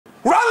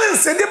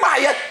Rollins de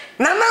baye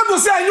na na do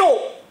say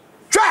yo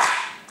twa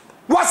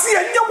wasi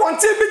enye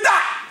wonte bi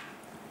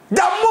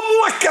da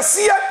momo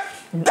akese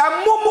da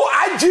momo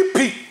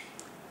IGP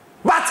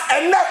but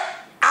enne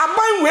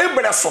aban we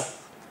bre so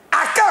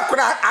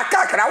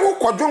akakra wo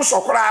kodwon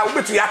so kra wo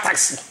betu ya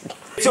taxi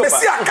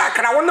besi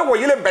akakra wo na wo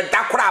yele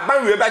beda kra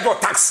aban we bejo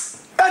taxi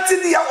ati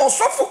dia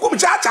osofo kum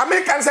cha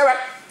American say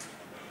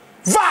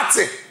VAT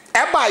e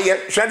baye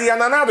hwede ya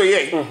na na do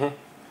ye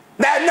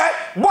na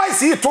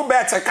boys yi to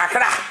bet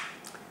kakra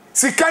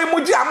sikai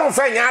moji amon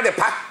fa nya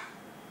Adepa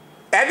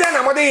ede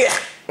na mo de ye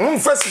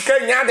mfa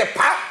sikai nya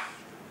Adepa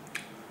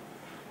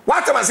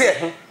what am I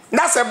say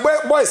that's a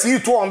boys yi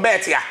to on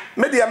bet ya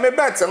me de me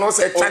bet no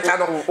say chacha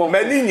no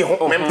mani nyi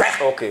ho me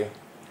mpe okay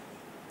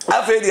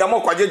afa de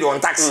am kwaje on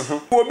tax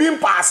obi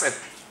pass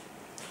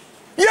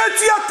ye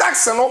tia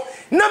tax no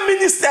na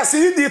ministers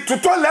yi di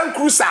to Land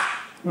Cruiser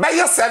by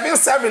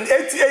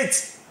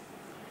 7788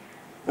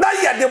 na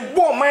ye de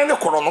bo man ne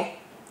koro no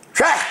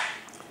hwe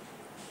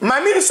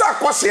mami so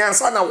akwose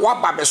yansa na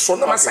waba be so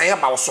na masan ya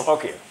ba so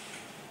okay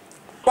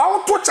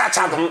wa to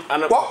chacha no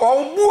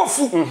wa bu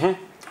ofu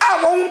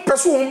a won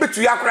peso won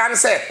betu yakora ne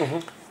se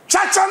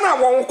chacha na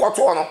won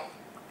koto no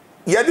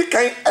ye di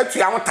kan atu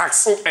ya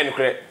tax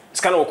enkre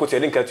scan wo koto ye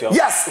di kan atu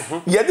yes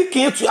ye di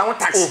kan atu ya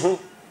tax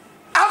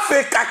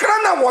afi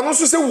kakra na won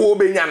so se wo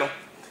benya no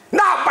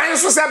na aban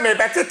so se me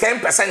bete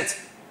 10%.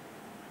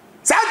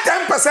 Say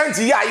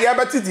 10% ya ye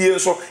bete die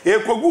so e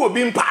kogu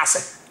obi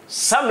mpaase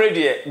some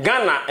radio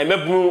Ghana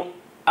emebu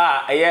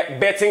a eye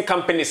betting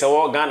companies e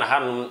wo Ghana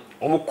hanom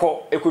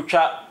omukọ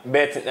ekotwa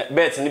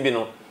bet ni bi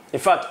no in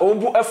fact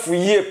obu afu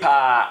yie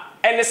pa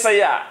ene say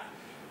ya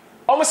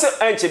omo se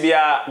anche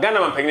bia Ghana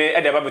mampanyini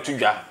e de ba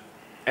betudwa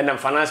and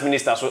finance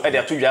minister so e de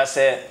atudwa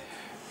say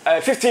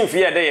 15th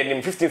year dey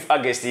nim 15th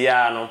August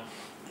ya no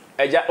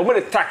eja omo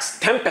the tax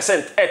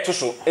 10% e to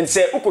so and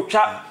say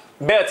ukotwa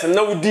bet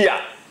na wudi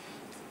a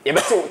ye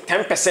beto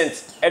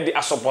 10% e de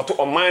asopoto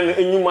oman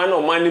enyuma na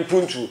oman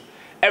puntu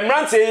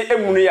emrante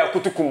emunu ya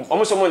kutukum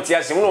omo so monte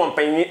ase mo no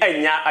mampanyini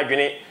anya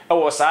adwene e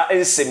wo sa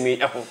ensemi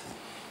e ho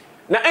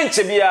na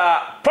enche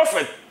bia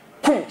prophet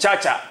kum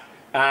chacha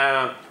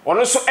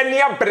ono so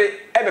eni abre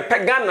e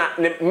be Ghana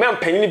ne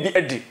mampanyini bi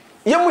adi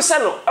yemusa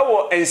no e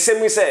wo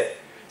ensemi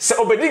se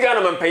obedi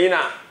Ghana mampanyini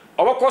a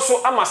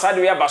obokoso amasa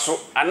de ya baso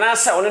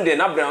anasa ono de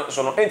na abre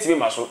so no entimi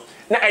maso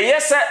na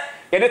eyese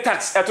ye de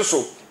tax eto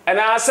so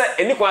anasa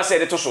eni kwa se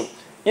de to so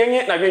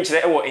yenye na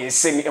dwenkyere e wo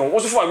ensemi wo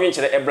so fo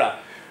adwenkyere ebra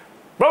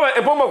brother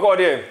ebomo go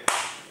de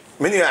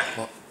menia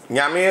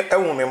nyame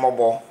ewu me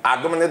mobo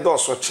adom ne do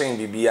so chen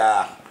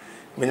bibia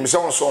menim se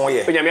won so ho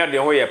ye nyame ade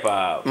ho ye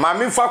pa ma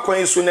me fa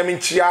kwan so na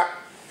menchia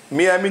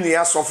me amini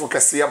asofo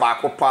kase ba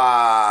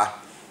akopa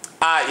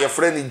a ye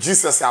friend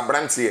Jesus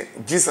abrantie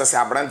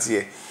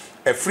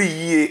e free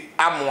ye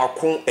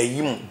amoako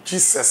ayim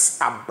Jesus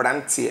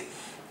abrantie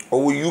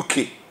o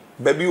UK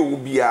baby o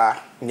bia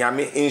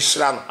nyame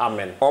inshira no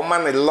amen o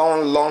man a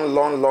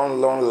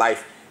long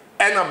life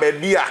ena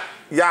baby a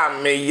ya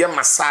me ye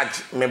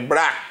massage me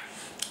bra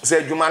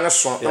say adwuma ne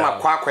so na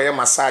makwa ye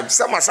massage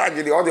say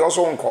massage de all the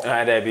also nko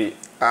there be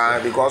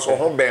because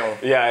ho ben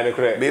yeah the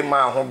correct be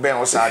ma ho ben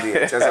o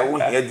sade say wo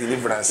here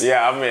deliverance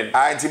yeah amen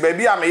anti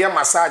baby a me ye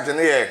massage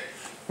ne ye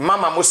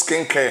mama mo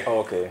skin care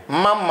okay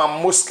mama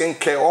mo skin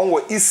care on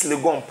wo East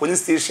Legon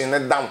police station ne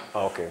down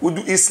okay we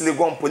do East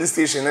Legon police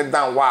station ne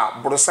down wa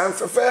brosan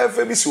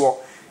fe bi si wo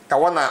ta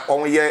wona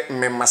on ye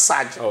me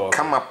massage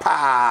kama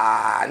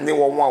pa ne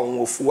wo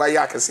wa fu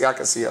ya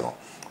akese no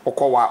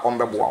okowa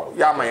ombeboa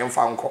ya ma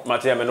yemfa nko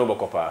matia me no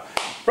bokopa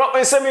bro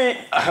ensemi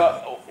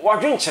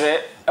wadwenkyere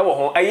e wo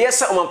ho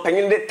ayese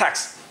omampanyin de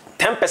tax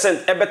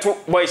 10% ebeto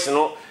boys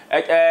no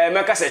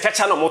meka se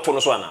chacha no moto no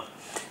so ana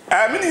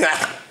mini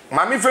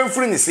mami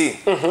femfuri ni si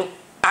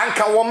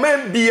anka wo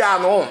man bia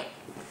no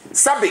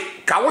sabe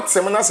ka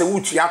wotsem na se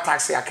wutu ya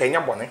tax ya kanya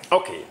bone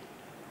okay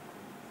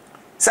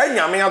say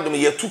nyame adom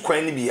ye tu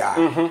kwan ni bia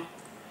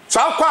so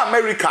akwa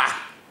America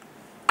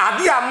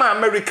ade ama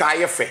America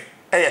ayefe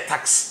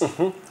tax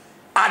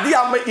ade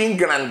ama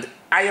England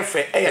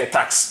ayefe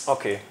tax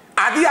okay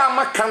ade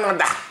ama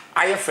Canada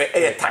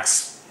ayefe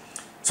tax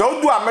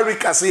so do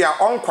America say ya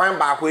on kwan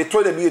ba ko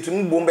eto da bi etu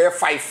mbom be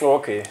 5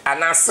 okay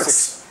and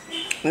 6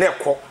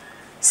 neko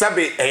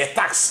sabe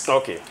tax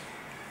okay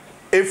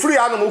e free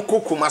anum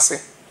kokumase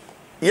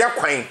ye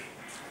kwan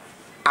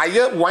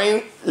aye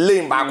wine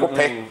lane ba ko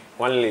pe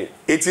one lane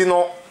eti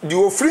no di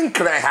ofri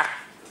nkran ha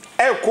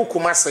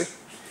kokumase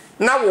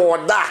na wo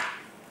da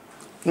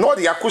no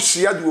de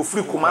akohia de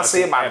ofri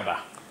kumase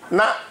ba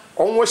na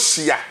onwo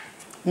hia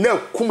na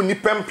kum ni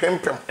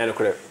pempempem ene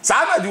kure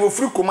sa na de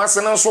ofri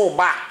kumase na so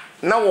ba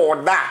na wo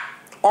da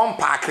on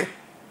park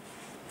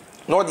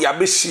no de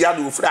abehia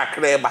de ofri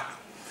akra ba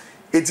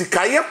eti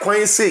kaye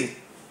kwan sei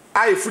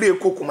ai free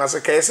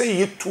kokumase kaye sei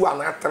yetu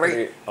ana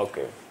 3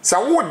 okay sa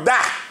wo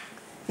da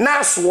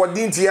na so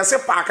wodi nti yese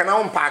park na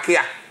on park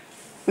ya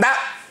na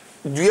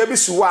dua bi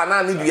si wa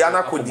na ne dua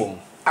na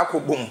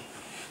akobom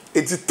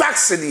eti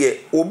taxi de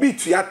obi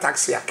tua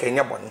taxi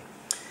akanya bone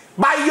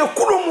ba ye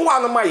kurom wa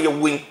no ma ye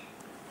win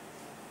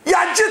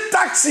Yaji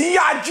taxi,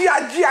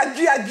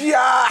 yaji.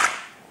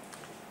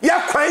 Ya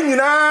kwan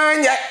nyina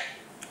nye.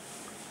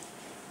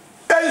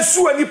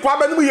 Ensu ani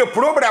problem mu ye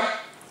program.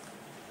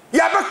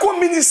 Ya be ko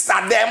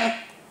minister dem.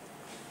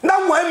 Na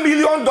 $1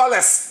 million.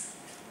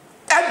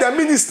 At the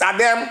minister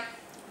them.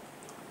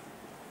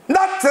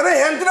 Not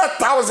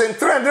 300,000,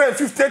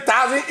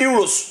 350,000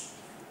 euros.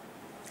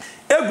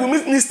 Egu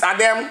minister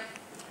them.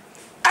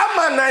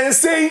 Amana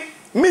saying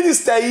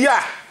minister ya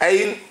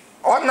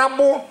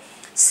honorable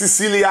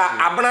Cecilia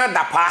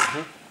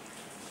Adepa.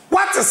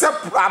 What is a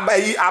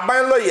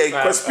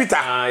lawyer? Prosecutor.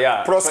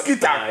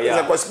 Is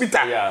a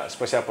prosecutor. Yeah,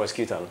 special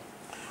prosecutor.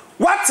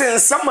 What in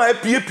some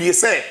PAP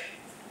say?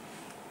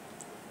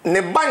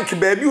 Ne bank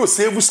baby will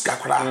save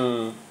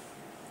skakra.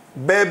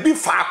 Baby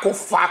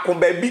fako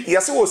baby.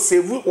 Yes, it was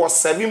save was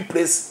 7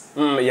 place.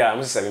 Yeah,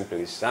 I'm 7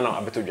 place. I know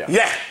I better.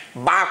 Yeah,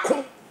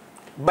 bako.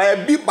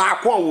 Baby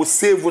bako will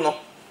save no.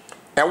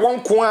 And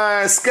one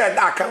coin scared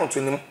account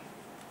in him.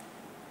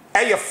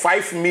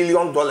 $5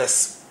 million.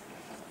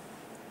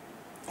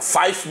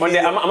 5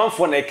 million. I'm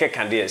for a cake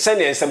and there.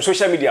 Send in some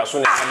social media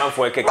soon. I'm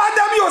for a cake.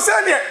 Madam, you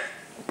said it.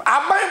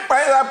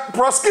 I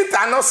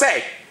prosecutor no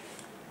say.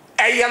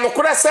 You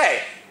could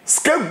say.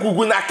 Scale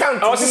Google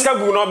account. Oh, Siska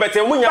Google no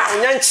better. When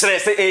you're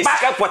stressed, a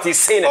scale what is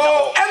saying.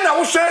 Oh, and I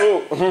will share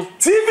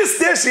TV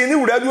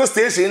station, radio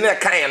station in a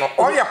kind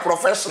or your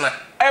professional.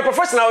 A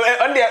professional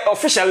on the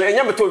official, and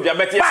you told you,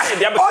 but yes,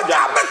 the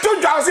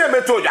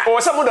other told you.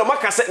 Or some of the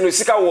market no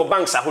Sika or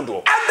banks are who do.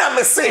 And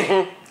I'm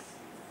saying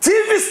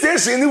TV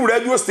station,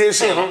 radio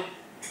station,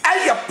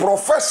 and your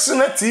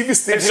professional TV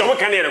station. What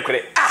can you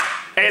create?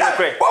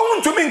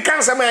 Want to mean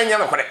cancer man?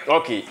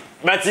 Okay.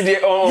 But the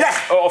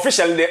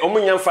official the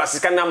Omunian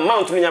fast can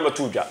amount me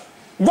Yamatuja.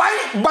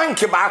 Why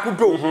bank back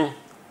do? And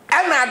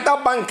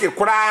other bank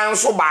crown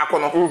so back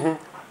on.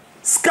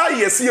 Sky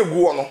yes, you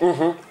go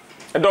on.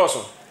 A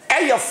dozen. A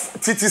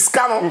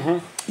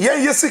titiscano.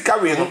 Yes,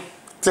 carino.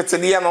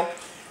 Titaniano.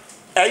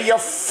 A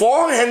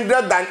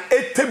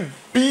 480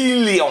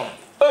 billion.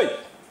 Hey.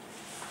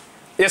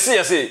 Yes.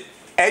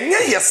 And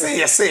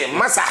yes,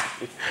 Massa.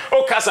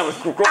 Oh, Casam.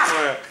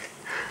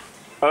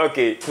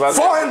 Okay,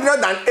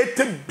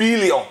 480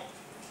 billion.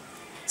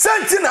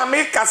 Something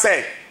America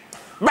say,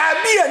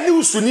 baby a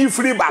news to need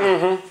free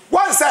ban.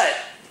 One say,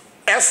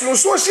 as no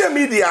social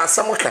media,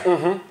 some can.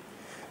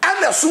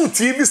 And a soon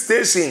TV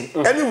station,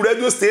 any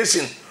radio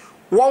station,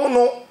 one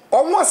no,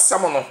 almost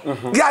someone.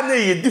 They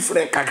are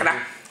different kakra.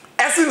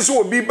 Essence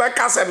will be back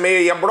as a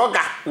mayor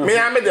blogger. May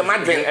I make the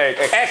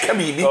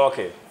madrin?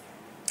 Okay.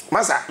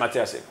 Massa,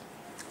 Matthias.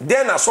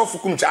 Then I saw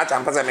Fukum Church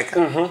and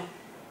Pazamica.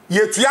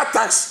 Yet your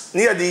tax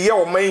near the year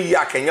of my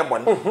year Kenya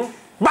one.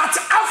 But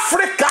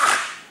Africa,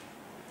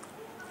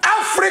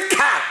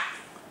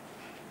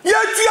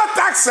 yet your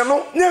tax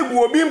no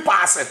will be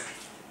passing.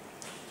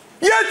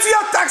 Yet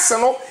your tax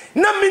no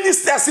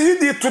ministers in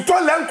the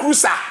total land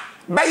cruiser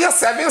by your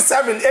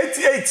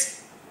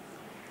 7788.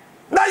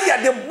 Now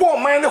you're the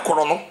bomb mine the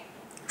coroner.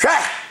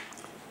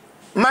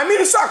 My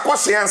minister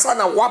questions and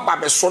a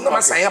wabba so no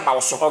say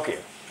about so. Okay.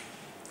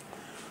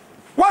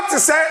 What to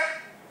say?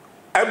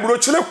 A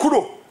brochile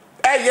kuro.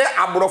 Eye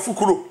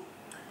abrofukuro.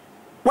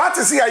 What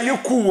is here you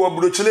cool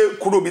brochile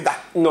kuro bida?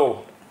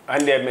 No.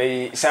 And they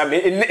may say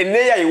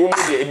neya you won't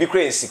be a big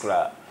crazy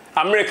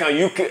American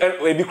UK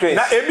a big crazy.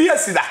 Na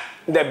EBS da.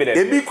 There be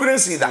a big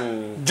crazy da.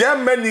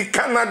 Germany,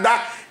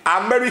 Canada,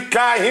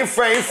 America,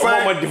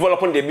 more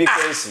developing the big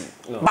crazy.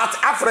 But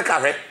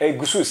Africa,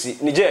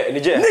 Gususi, Niger.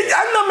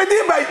 No, me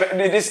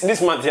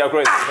this month here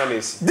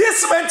crazy.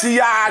 This month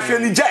here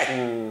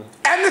Niger.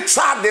 Any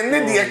child they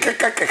need the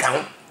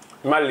keke.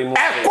 Mali mo.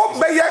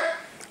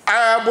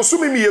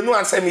 Bosumi mi yenu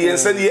ansem yen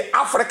se die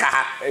Africa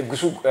ha.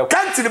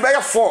 Country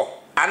be 4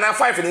 and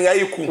 5 ni ya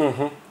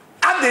yiku.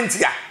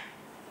 Adentia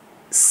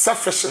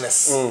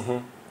selfishness.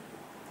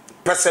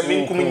 Pese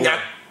minkum nya.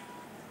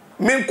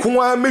 Minkum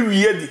a me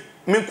wiedi,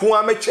 minkum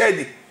a me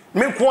chedi,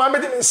 minkum a me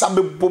de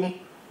nsabebom.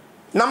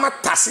 Na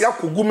matase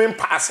akogu me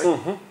mpaase.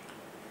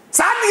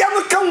 Sa de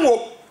am kan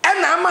wo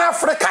e na ma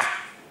Africa.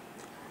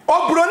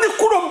 Obroni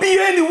kuro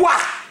biye ni wa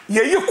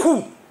ye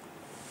yiku.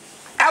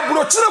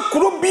 Abrochile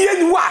kuro biye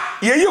ni wa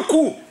ye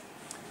yiku.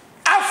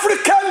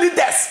 African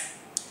leaders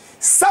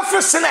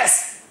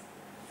selfishness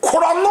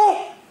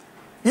krono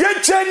ye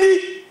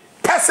cheni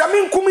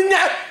pesamin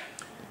kuminya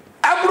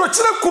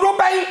abrochile kuro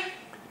ban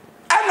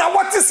ana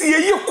what is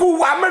ye yiku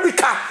wa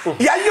America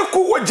ye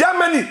yiku wa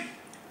Germany,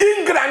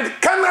 England,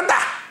 Canada,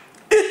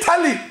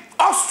 Italy,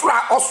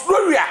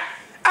 Australia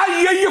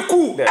ye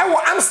yiku e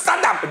wa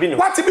Amsterdam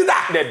what be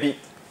that there be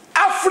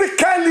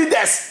African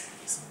leaders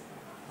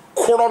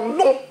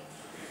krono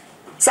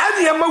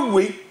sadi ya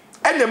mawe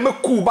ene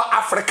makuba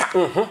Africa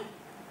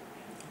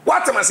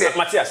what am I say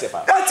Matthias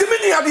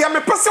atimi ya me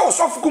pese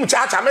osofukum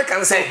chacha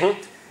American say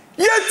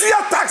ye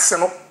tua tax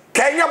no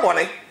Kenya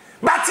bone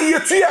but ye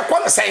tua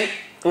kwa say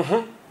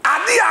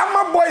ade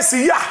ama boys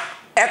ya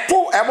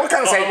eto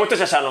American say moto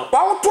chacha no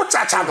wa to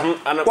chacha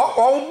no wa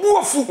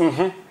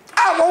buofu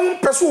a won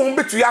pese won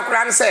betua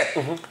akra ne say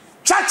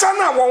chacha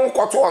na won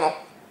koto no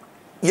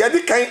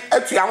yedi kan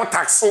atua ho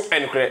tax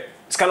enkre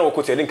scan wo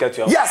kotu yedi kan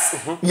atua yes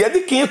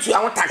yedi kan atua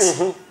ho tax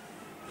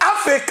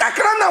afi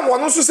kakra na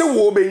wono so se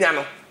wo benya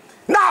no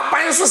na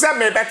aban so se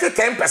me beti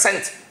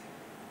 10%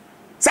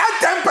 say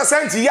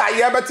 10% yi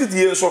aye beti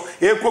die so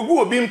e kogu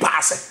obi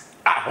mpaase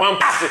one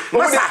pass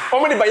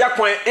omudi ba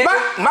yakwan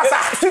masa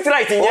street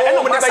light nya e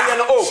no omudi ba ya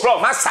no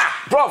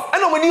prof e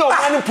no omudi o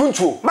man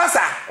puntu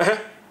masa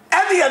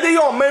edi yede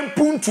yo man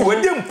puntu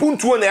ede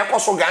mpuntu na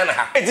ekoso Ghana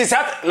ha it is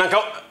that nanka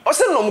o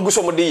se no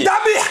omuguso omudi ye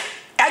dabi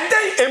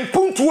ede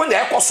mpuntu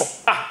na ekoso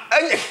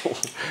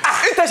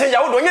intention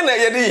ya wo do nya na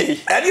yede ye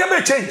ede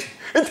be change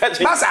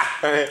intention masa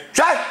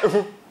try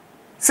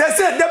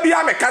se dabi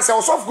ameka se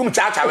osofkum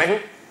chacha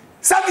we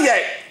sabi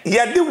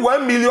yede $1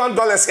 million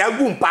ya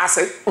gum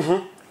passe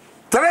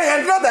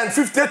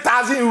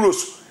 350,000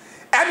 euros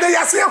and they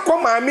are saying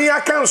come ami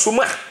akan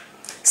suma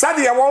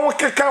sabi ya won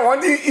kekan won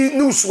di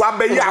news wa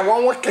bayi a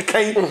won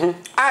kekan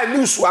a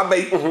news wa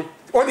bayi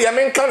o de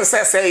men kan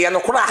se ye no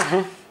kura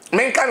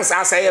men kan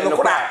se ye no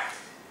kura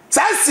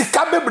sa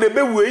sika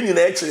bebrebe wo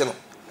enyina echi no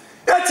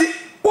eti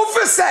wo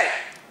fe say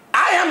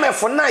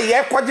IMF na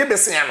ye kwaje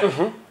besia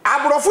no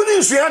abrofo ni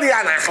nsuya de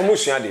ana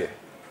omusuya de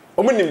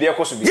omunim de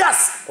ekoso bi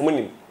yes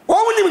omunim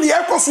womunim de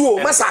ekoso o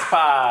masa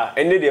pa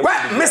ene de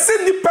me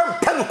se ni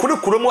pempen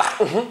kuro mu a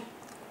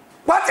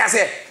what I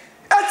say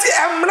eti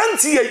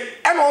emranti ye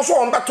e no so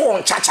on beto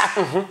on chacha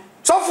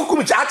so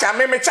fukum chacha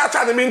me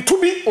chacha na me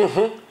ntubi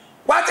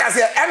what I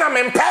say ena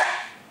me mpe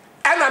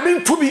ena me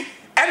ntubi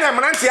ena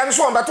emranti ye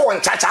so on beto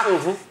on chacha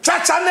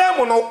chacha na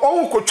mu no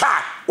on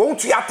kotwa on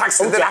tu ya tax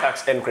de la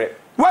tax encre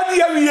what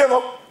ye wiye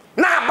no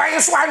na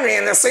aban so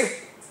anwen ne se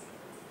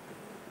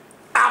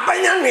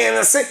abanya nwen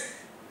ne se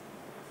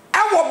e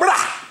wo bra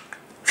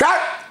hwa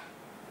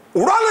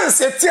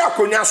Rollins eti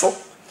akonya so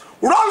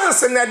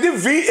Rollins na de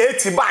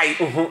V80 buy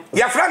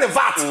ya friend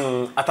VAT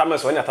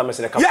atames when atames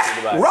na come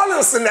buy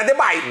Rollins na de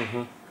buy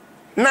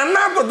na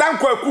nado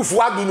danko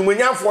akufu adu no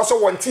manyamfo so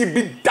wonti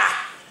bi da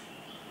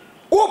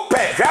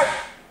ope hwa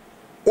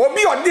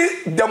obi odi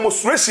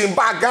demonstration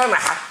ba Ghana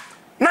ha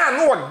na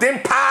no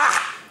odem pa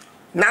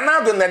na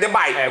nado na de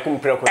buy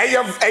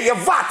eye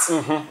VAT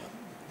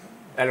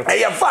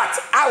eye VAT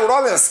a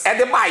Rollins e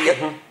de buy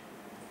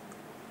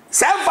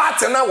say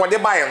VAT na what they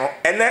buy no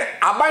ene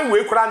aban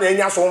we kura na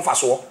enya so mfa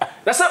so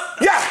na say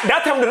yeah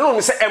that time the no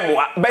say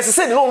emwa but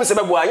say the no say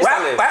beboa you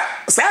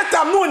say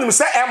time no nim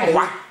say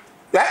emwa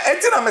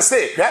enti na me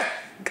say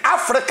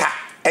Africa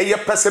eye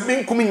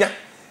pesebin kuminya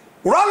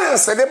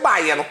Rollins de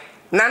buy no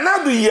na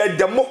nadu ye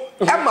demo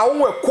ema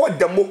wo ekọ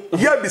demo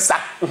ye bisa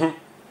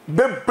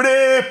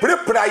bebre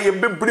prepra ye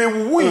bebre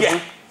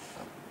wuye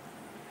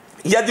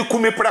ye di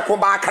kumi preko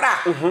ba akra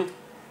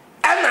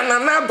ena na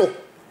nadu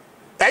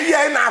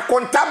eye na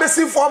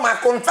accountancy form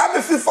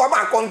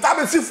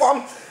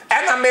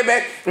ena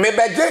mebe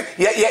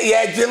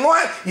ye jeno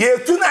ye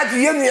tuna je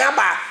ye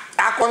nuaba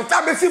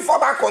accountancy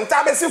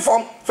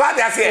form so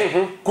they say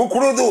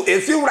kukurudu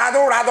efi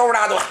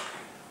rado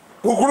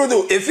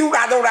kukurudu efi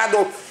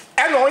rado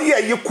ena on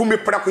ye kumi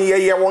preko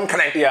ye won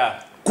kan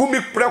yeah kumi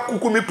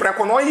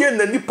preko no ye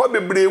na nipa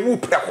bebrewu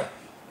preko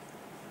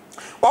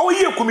o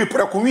ye kumi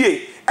preko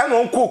wie ena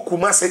on ko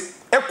kumase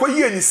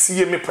ekoye ni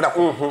sie me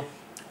preko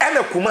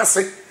ena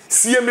kumase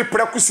sie me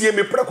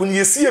preko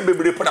ni sie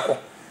bebre preko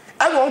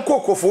ena onko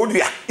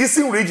kofodua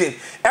isin region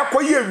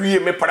ekoye wie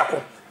me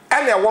preko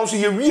ena won so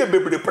ye wie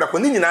bebre preko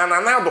ni nyina na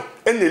nado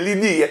ena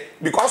lidi ye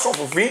because of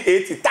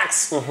V80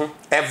 tax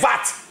e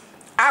VAT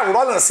a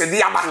Rollins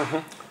de aba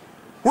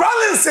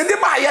Rollins de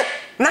ba ye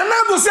na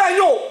nado se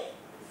anyo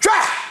twa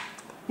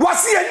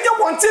wasi enye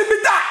wonte bi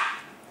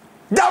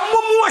da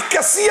momo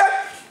akese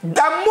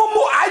da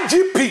momo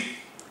IGP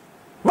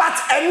but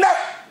ena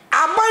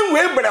aban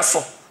we bre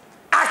so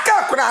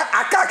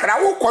akakra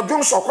wo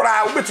kodwon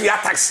sokora wo betu ya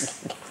taxi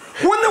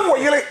woni wo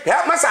yire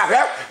ya masa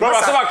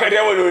masa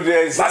karia wo do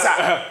masa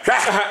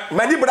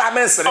mani bra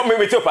mensere o me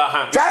metu pa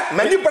ha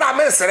mani bra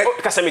mensere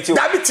kasa metu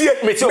da bitie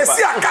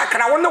mesi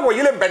akakra woni wo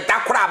yire beda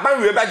kora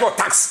aban we bejo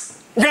tax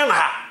Ghana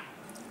ha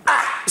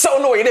so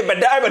no wo yire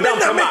beda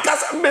na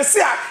kasa mesi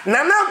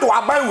na na do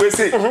aban we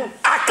say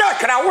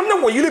akakra woni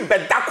wo yire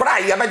beda kora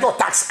ya bejo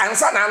tax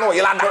ansa na no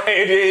yire da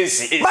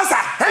masa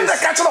handa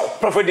kachiro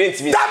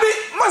prophet me dabi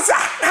masa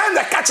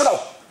handa kachiro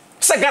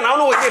se Ghana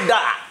no wo yire da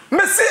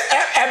mesi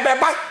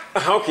ebeba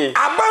okay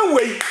aban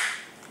we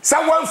sa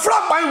wan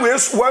fra ban we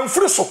wan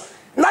free so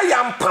na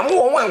yampam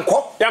won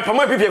wanko yampam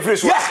pipi free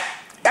so yeah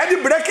and the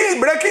break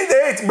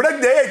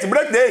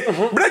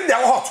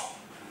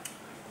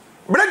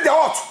the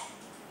hot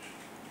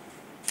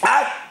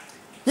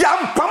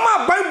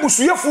yampam ban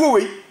busuyefu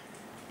we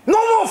no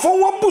one for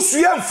one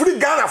busuye free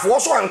Ghana for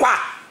so ankwa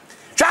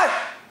try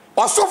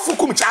osofu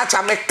kum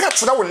chacha me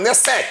catch na won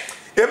next say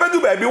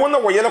ebedu ba bi won na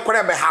wo yele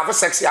kore be have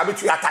sex ya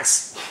betu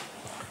attacks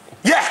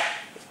yeah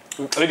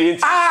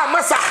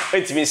masa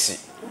intimacy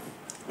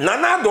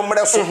nana do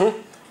mre so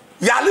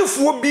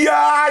yalefuo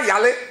bia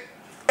yale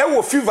e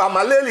wo fever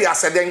malaria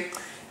seden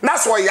na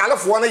so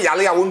yalefuo no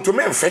yale a wonto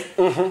memfe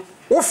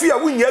wo fi a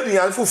wonya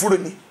aduan fufuro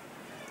ni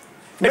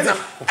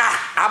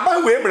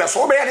aban we mre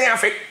so be ya ne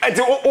afi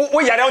enti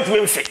wo yare on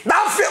tumi mfe da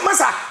fi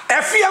masa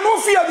efia no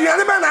fi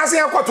aduane be na ase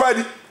akoto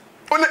adi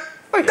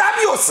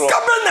dabi o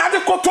skabe na ade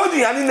koto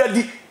aduane na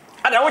di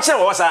ada wo kire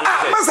wo sa na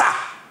masa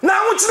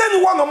na wo kire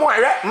ni wo no mo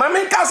ahwe ma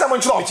me ka se mo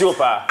kire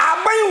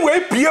aban we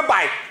pie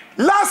by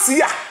last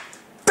year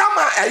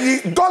tama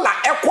dollar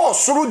equal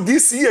suru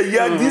this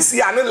year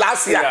and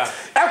last year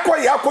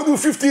equal ya kodu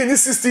 15 ni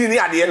 16 ni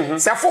ade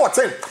say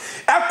 14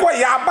 equal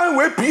ya ban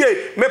we pie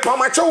me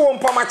pamacho wo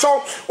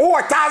pamacho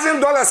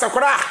 $1,000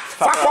 ekora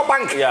fa ko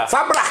bank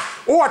fa bra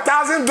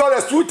 $1,000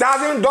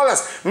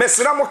 $2,000 me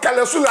sira mo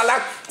kale su lala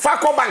fa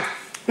ko bank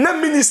na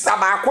minister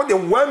ba ko de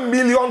 $1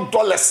 million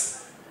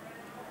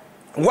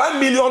 $1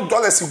 million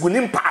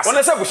gunim pass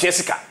wona se bu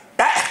sika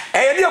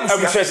dia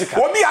busia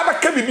obi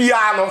abaka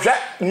bibia no hwe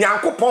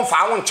nyankopon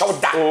fa wo nchew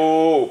da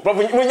prof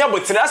munya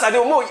botere asade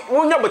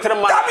munya botere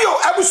ma dabio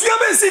abusia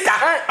ben sika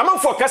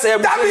amanfo kasa ya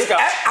busia sika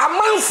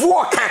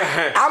amanfo ka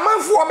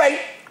amanfo ben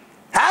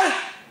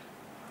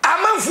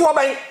amanfo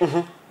ben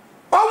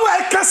owo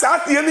kasa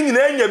atie ni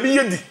nyina anya bi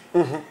yedi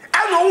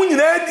ana owo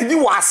nyina didi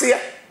wase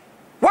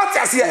what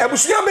ase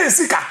abusia ben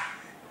sika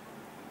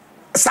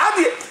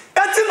sade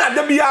eti na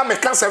da bia me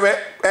kasa we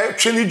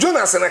twini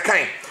Jonas na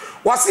kan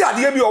wasi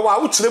ade bi o wa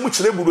wo kire mu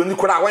kire buroni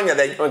kura wanya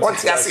dan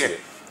onti ase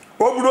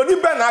o buroni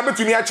be na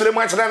abetumi a kire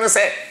mu a kire ne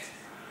se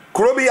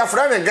kuro bi ya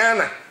fra ne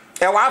Ghana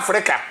e wa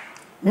Africa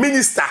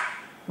minister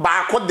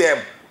ba ko dem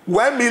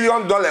 $1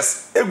 million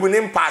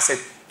egunim pass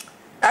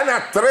and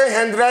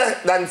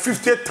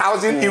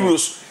 350,000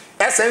 euros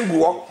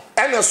SNGO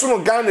and so no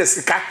Ghana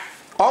sika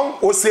on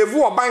o save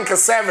o bank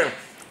 7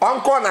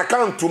 on call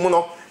account mu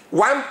no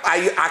one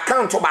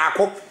account ba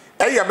ko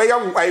e ya be ya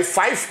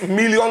 $5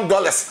 million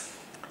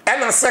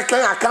and a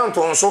second account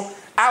also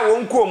I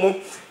won't come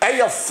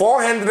a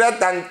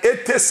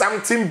 480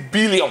 something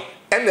billion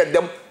and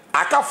them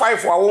aka 5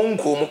 for won't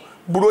come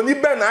Bruni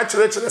Ben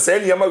actually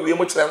say Yama we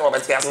much than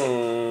Obetias.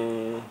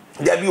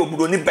 There be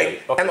Bruni Ben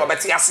and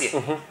Obetias.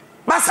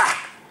 Massa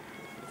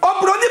O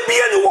Bruni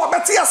be any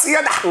Obetias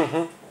here.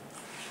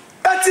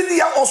 That's in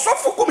the also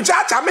for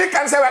Judge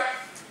American say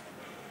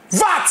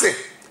Vati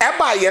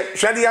Eba ye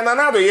Shadi and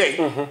another ye.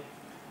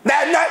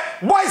 Then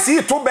boys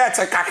see two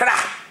better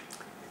kakra.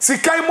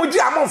 Sikai muji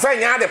amon fe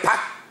nya de pa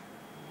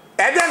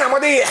e den na mo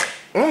de ye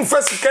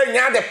mfa sikai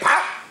nya de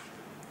pa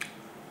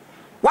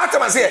what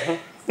am I say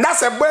na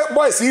say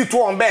boys yi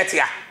to on bet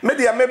ya me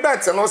de me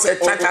bet no say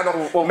chacha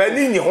no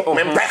mani ni ho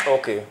me mpa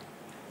okay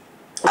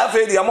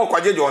afa de amon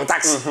kwaje on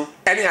tax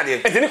eni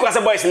ade e ni kwa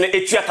say boys ne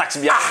etua tax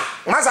bia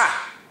masa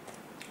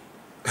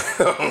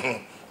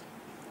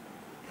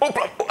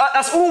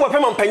as who we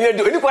pay panyere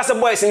de ni kwa say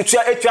boys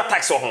etua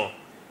tax ho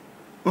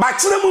ma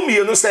kire mu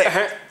mie no say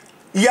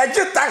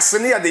yaje tax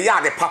ne ya de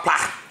ya de papa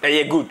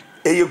eh good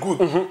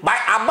by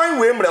aban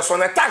we mre so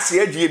na tax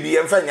ya gie bi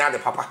emfa nya de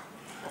papa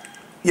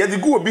ya de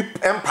go obi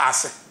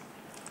empasse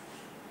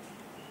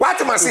what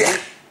am I say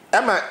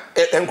ema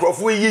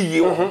enkrofo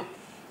yiyi wo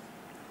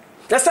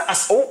that's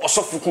as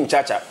osofu kun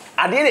chacha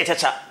ade ne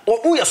chacha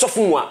o ya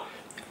sofu mu a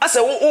ase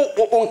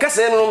o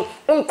nkase no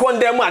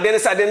nkondam ade ne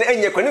sa ade ne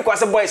enye kwani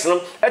kwase boys no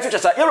etu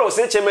chacha yero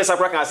se cheme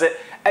sakra kan se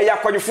eya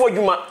kwadwefo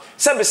adwuma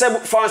sebe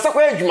fa nsa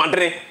kwa adwuma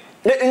dere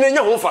ne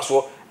nya ho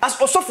faso as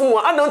osofu mu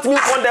a don't mean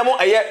condemn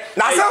eye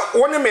na se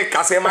woni me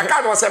kase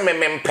maka no se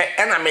mempe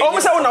na me o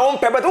se wona won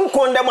pe but won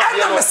condemn ade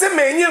no na se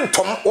me nyi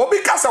ntom obi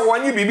kase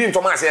wonyi bibi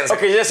ntom ase nse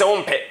okay yes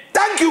won pe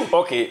thank you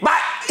okay but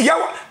ya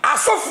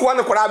asofu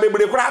woni kura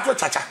bebre kura to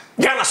chacha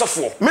Ghana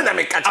asofu me na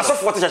me kacha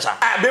asofu to chacha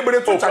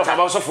bebre to chacha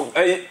asofu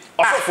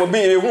asofu bi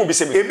ehu bi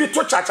se be ebi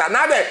to chacha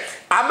na de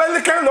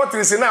American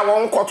lotteries na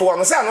won koto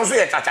won se anu so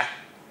ye chacha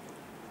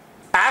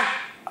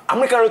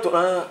American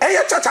lottery ye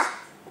chacha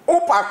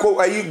opa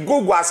ko ayi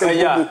gogo ase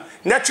gogo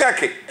na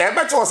check e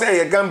be cho say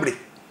ye gamble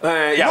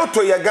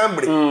lotto ye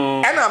gamble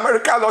and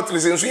American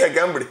lotteries nso ye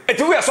gamble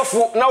eti we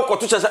asofu na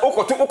ukoto chacha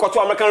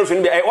ukoto American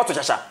lottery be what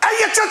chacha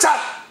ye chacha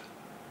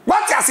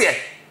what you say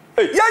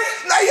ye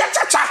na ye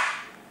chacha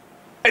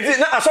eti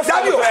na asofu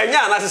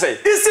enya na say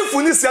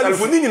isifu ni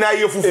sialifu ni nyina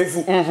ye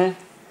fufufu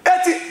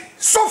eti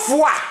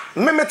sofu a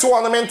memete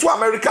won mento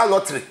American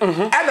lottery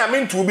and I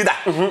mean to be that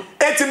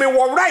eti me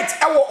wo right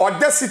e wo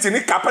audacity ni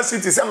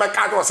capacity say make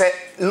out say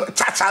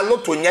chacha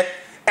lotto nye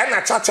e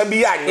na chacha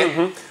bi ya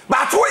nye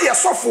but wo ye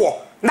sofu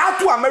na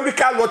to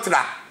American lottery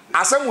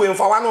asem we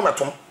mfa wano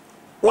metom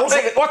what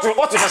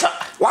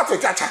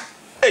chacha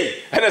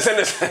hey and send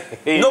this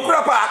no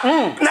crapa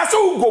na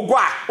so gogo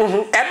a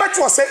e be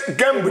to say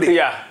gamble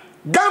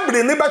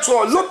gamble ni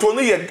beto lotto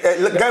no ye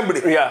gamble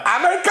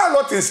American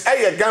lotteries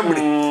ye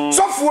gamble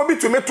so for bi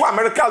to me to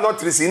American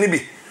lotteries ni bi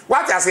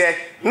what I say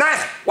na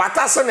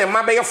watase ne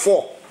ma be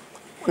 4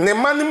 ne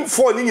manim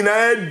 4 ni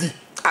nyina di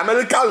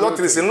American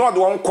lotteries no de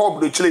won call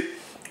brochile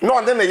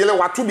no de ne yele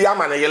watu bi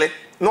ama ne yele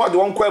no de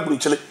won call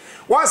brochile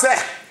one say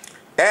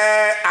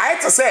I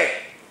to say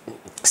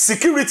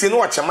security no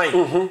wacheman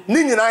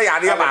ni nyina ya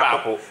de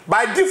ba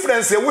by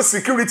difference with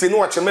security no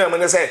wacheman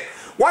me say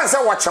one say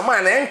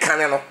wacheman na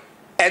enkane no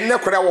enne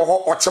kora wo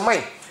ho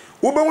ocheman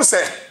wo be hu se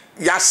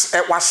ya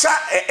washa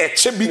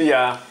eche bi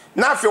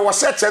na afi wo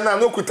search na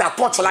no kuta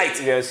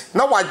torchlight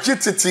na wa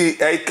gititi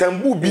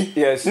kambu bi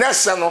na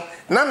hye no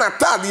na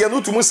tade ye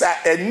no tumu sa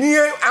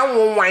anie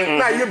anwonwan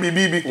na ye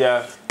bibibi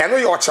eno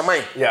ye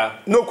ocheman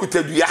no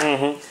kuta dua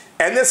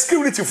ene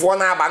security for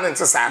na aba no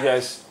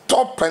ntesa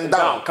top and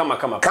down come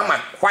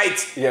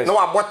white no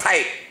abo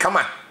tie come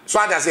so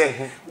I just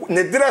say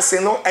ne dress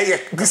no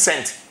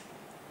decent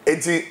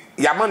enti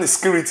yaman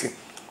security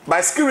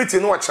by security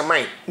no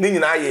ocheman ni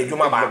nyina ye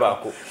adwuma ba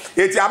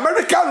enti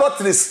American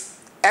lotteries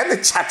any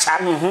chacha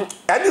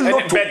any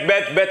lotto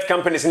bet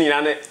companies ni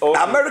nyina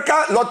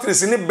American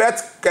lotteries ni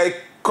bet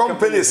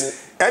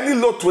companies any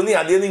lotto ni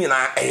ade ni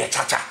nyina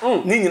chacha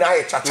ni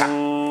nyina chacha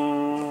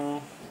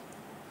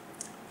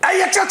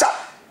chacha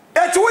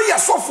eti wo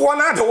yesofo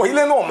na ade wo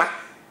hile no ma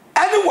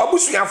any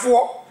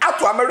wabusuafo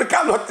ato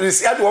American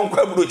lotteries ade won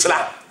kwa buro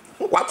chira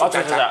wato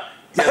chacha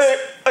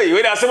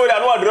we da semo da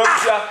no adro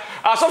bia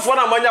asofo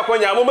na manya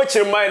kwanya mo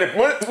machiri mine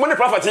mo ne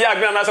prophet ya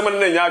agna na semo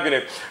na nya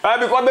agene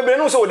because bebre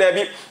no so da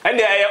bi and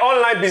the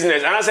online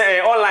business and I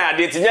say online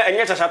ade tinya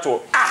enye chacha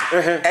to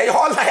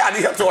online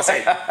ade to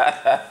say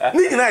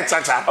ni nyina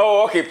chacha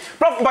oh okay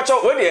prof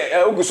bacho we de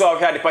oguso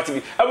ahwe ade party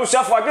bi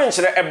abusuafo adwen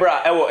kire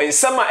ebra ewo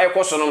ensema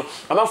ekoso no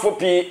amanfo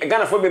pi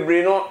Ghana fo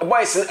bebre no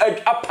boys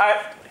apa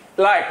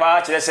like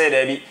pa kire say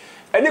da bi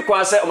ani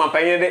kwa say o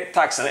mampanye de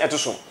tax na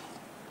etoso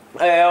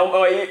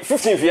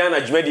 15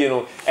 Viana Jumedi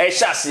no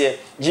shase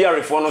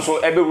GR for no so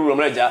ebe wuro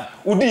mraja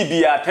udi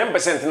bia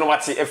 10% no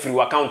wate every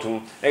account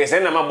mu e say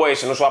na ma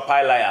boys no so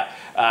apila ya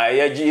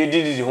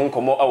didi ho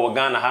nkomo awo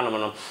Ghana ha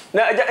no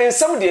na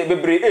ensem de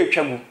bebre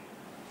etwam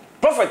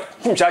prophet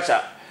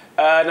kumchacha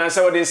na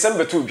say we de ensem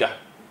betu dwa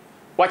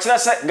wa kira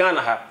say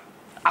Ghana ha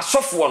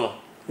asofo no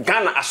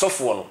Ghana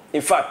asofo no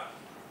in fact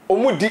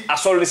omudi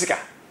asole sika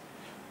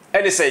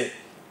e dey say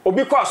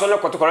obi ko asole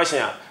kwato correction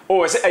a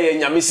o say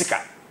nyame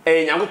sika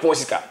nyankopon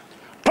sika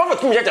prophet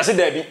kum ya tase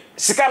da bi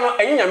sika no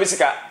nyame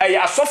sika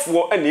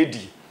asofo na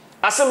edi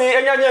asem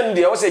enya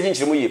nde o se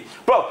ginchiremu yi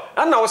bro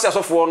na wo se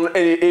asofo no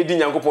edi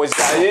nyankopon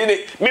sika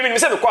me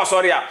se me ko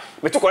asori a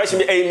me to correction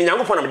me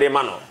nyankopon na me de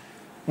ma no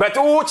but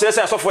wo kire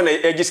se asofo na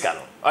egi sika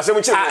no asem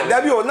kire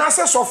da bi o na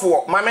se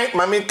sofo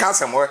mame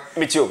kasem we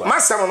me ti oba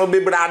masem no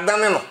bebra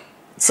adane no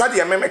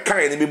sade me kan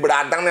ne bebra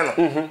adane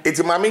no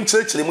eti mame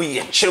kire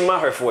yi chirema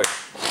hwefo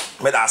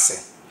me da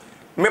se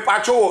me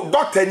pacho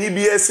doctor ni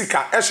bi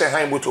esika ehye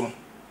han botom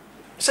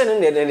se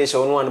ne se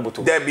onu an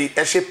botom there be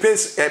ehye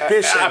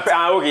patient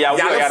okay ya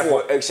yare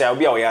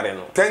obi a yare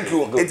no thank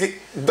you eti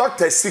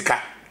doctor sika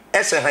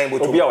ehye han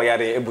botom obi a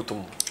yare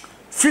ebotom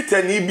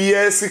fita ni bi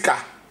esika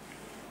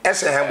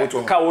ehye han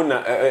botom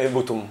kawuna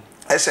ebotom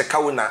ehye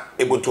kawuna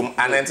ebotom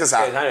anente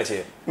sa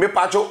me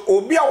pacho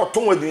obi a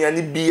woton adunya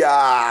ni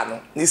bia no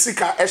ni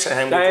sika ehye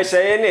han botom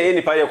ehye ne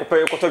ni pa ye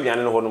koto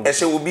biane no ho no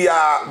ehye obi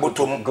a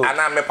botom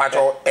ana me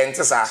pacho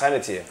ente sa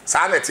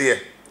sanete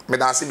me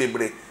da se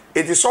bebre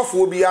eti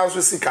sofo obi a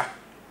so sika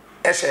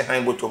ehye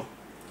han botom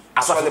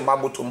asofo le ba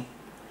botom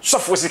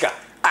sofo sika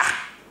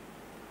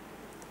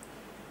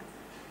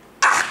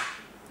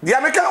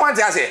dia me kan want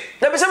ya say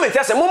na be se me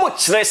tia se mo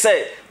kire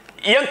say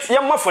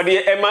yem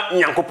mafode ema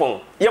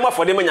nyankopon yem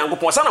mafode ema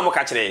nyankopon sana mo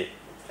ka kire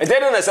e dey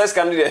na say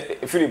scan de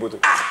firi boto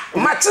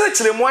ma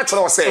kire mo a kire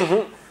o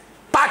say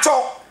pacho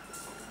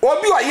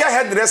obi o ye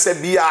hairdresser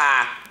bia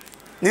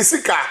ni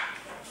sika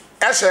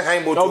ehye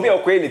han botom obi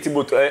okwe ni ti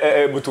boto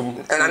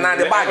botom na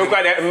de bag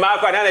ma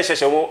kwa na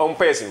hye mo on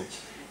person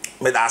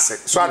me da say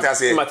so ati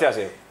say Matias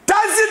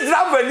taxi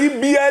driver ni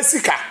bia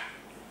sika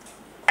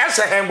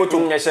ehye han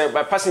botom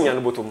hye passenger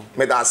no botom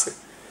me da say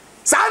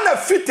sana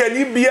fita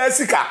ni bia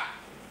sika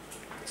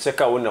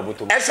seka wona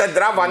botom ehye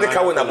driver ni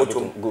ka wona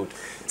botom good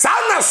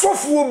sana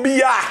sofo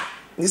bia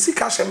ni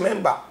sika hye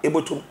member e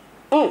botom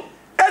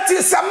it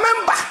is a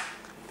member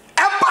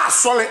eba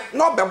sole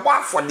no be bo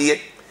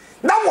afode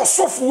na wo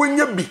sofo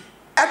wonya bi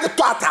e de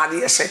to atade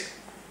ye hye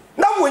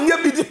na wonya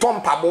bi di to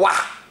mpaboa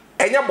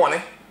enye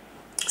bone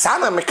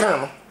sana mekan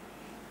no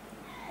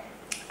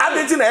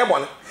adenti na e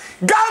bone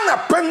Ghana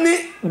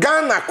penny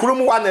Ghana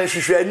kurum wa na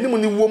hwehwe anim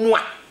ni wo mu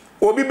a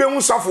obi be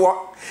hu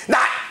sofo na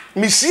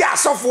mi si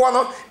asofo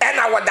no e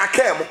na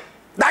wodaka mu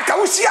daka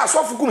wo si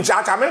asofo kum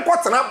chacha me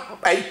nkotena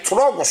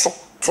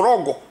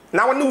trogo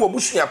na wo ne wo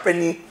busua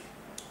penny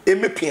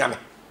emepia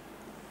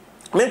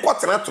me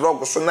nkotena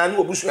trogo so na ne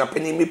wo busua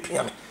penny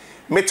emepia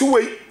me ti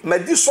wei ma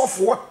di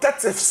sofo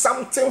 30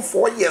 something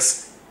 4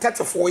 years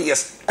 34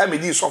 years e me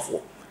di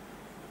sofo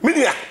me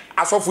dia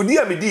asofo di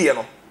me di ye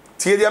no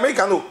tie di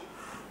America no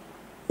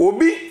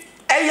obi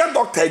eye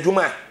doctor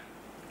adwuma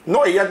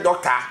no eye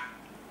doctor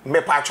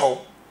me pacho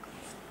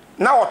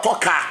na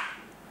otoka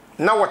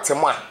na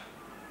wotema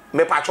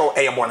me pacho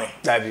eye bone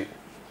dabi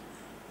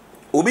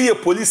obi ye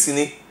police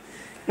ni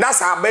na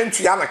sa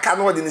bantu ya na ka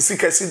no de ni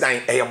sika si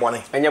dan eye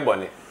bone enye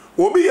bone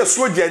obi ye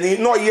soldier ni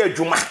no eye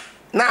adwuma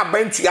na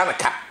bantu ya na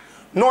ka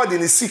no de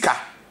ni sika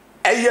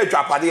eye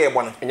adwapade eye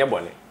bone enye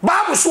bone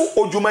babu so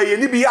odwuma ye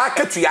ni bi ya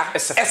ketua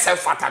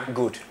esefata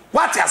good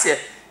what you say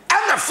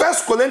and the 1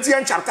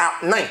 Corinthians chapter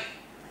 9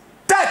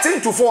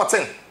 13 to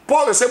 14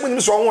 Paul say munim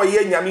so won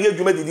ye nyame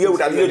adwuma didi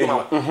ewura de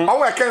adwuma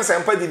won e ken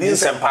sempa didi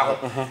nsempa ho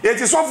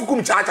enti so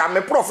fukum chacha me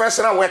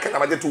professional work na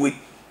ma to we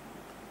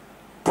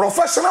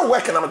professional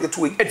work na ma to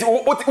we enti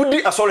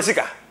udi asole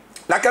sika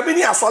la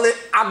kabini asole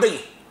adey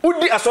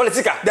udi asole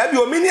sika da bi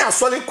o mini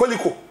asole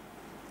koliko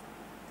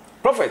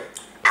prophet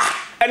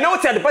and now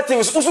tell the party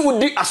was also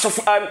udi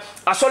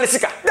asole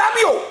sika da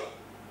bi o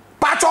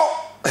pacho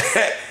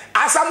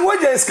asam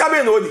woje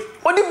skabe na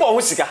odi bo ho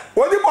sika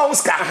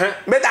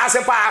me da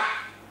se pa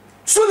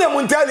Sune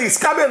Muntali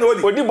skabe na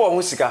odi bo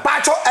ho sika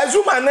pacho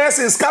azuma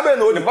nurse skabe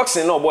na the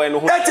boxing no boy no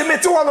ho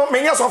etimete wono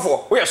menya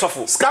sofo we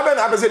sofo skabe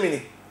na abeze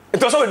mini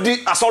ito so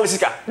odi asole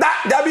sika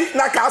da bi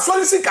na ka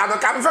asole sika no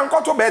ka mfa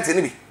nkoto bet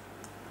ni bi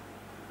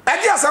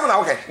edi asam na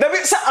okay da bi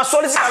se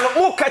asole sika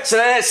no mo ka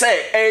kire se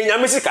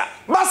nyame sika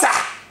basa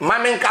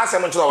mame nka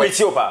asem nchiro we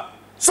etiopa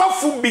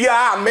sofo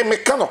bia me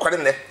ka no kwere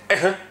ne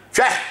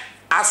hwe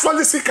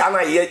asole sika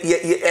na ye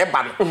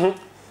eba no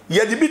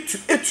ye di bi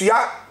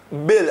etua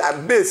bill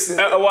and base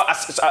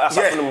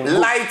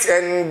light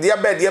and their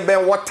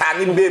bed water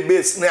ni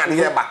base na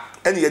ade eba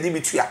and ye di bi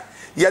tua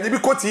ye di bi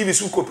ko TV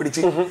su ko preach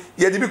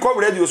ye di bi ko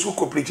radio su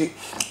ko preach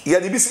ye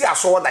di bi si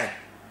aso dan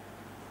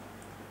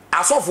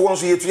asofo won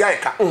so ye tua ye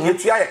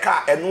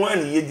ka eno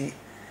an ye di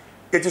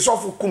eti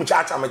sofo kum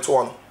chacha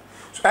meto no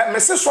me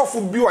se sofo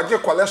bi oje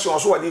collection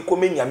so wadi ko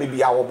menyame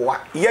bia wo boa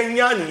ye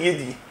nya ni ye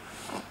di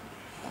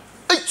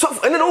so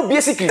and no be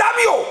secret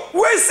Dabio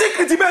we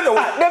secret be no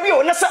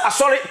Dabio na say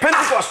asori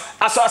Pentecost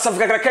asori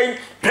kakakai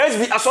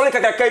presby asori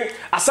kakakai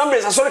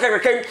assemblies asori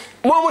kakakai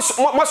mo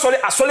sori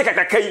asori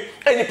kakakai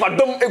eni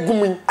padom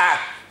egumi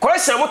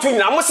correction mo to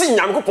nyina mo se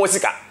nyam ko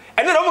sika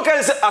ene no mo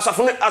kan say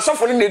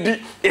asofo ni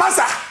nedi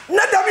pasa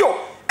na Dabio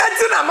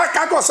enti na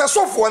maka ko say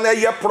sofo na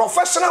ye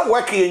professional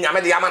work ye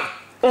nyame de yaman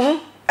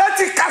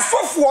enti ka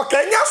sofo ka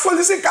nya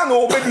soli sika na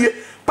obedie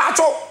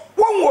pacho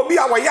won obi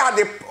a we ya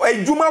de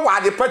adwuma wa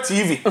Adepa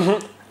TV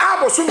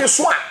abosu mi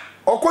so a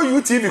okọ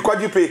UTV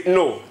kwaji pay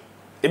no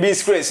e be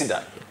screen see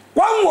that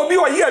won obi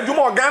o ye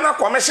adwuma Ghana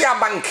Commercial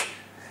Bank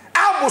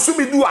abosu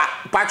mi du a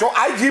pacho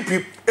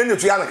IGP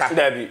enetu ya nka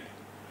dabi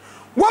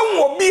won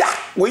obi a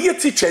we ye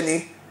teacher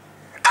ni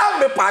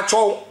ame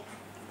pacho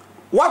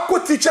wako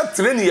teacher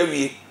training ya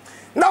wie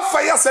na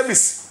fire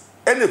service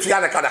enetu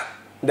ya nka da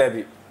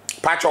dabi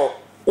pacho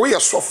wo ye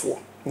sofo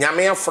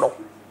nyame afro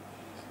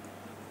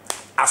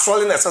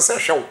asole na sese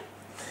hwew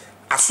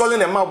asole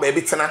na ma ba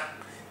bi tena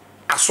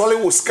asole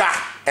wo ska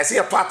ese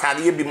ye to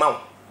atade ye bi ma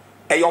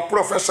e your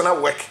professional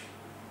work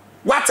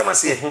what am I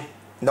say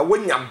na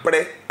wonya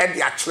bre e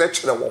de a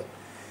kire wo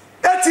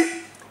eti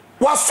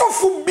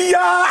wasofo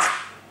bia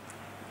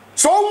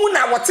so wu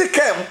na wote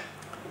kem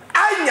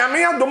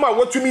anyame adom a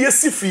watumi ye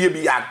sifie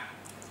bia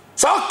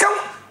so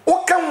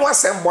kan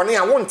wasem bone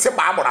a wonte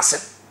ba aborase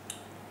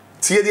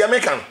tie de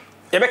american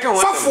Yebeka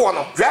won sofo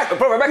no Yebeka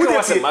won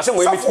asem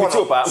we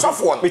mitio pa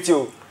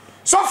mitio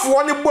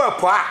sofo ni bo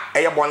apo a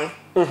eye bone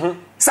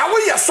sa wo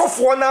ye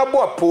sofo na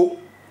bo apo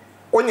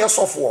onye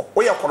sofo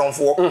wo ye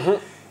koronfo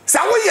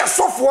sa wo ye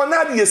sofo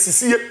na de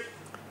yesisie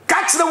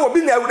ka kire wo bi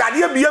na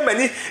awurade bia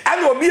mani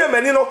ana obi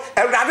mani no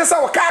awurade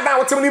sa wo ka da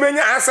wo tem ni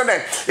benya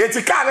accident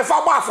eti ka ne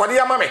fa bo afode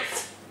ya mame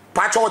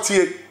pa cho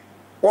tie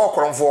wo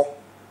koronfo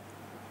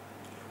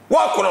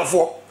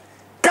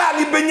ka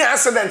ni benya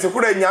accident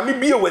kura nyame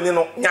bie wani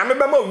no nyame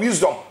be ma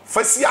wisdom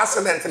fa si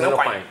accident ne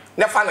kwan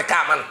ne fa ne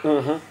ka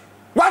man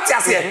what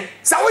you say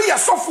sa wo ye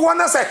sofo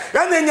na say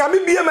na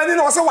nyame bie mani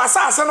no say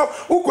wasase no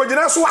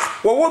ukogina so a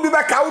wo bi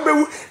be ka wo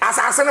bewu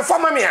asase ne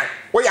fama me a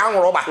wo ya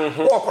anworo ba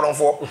wo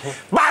koronfo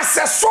ba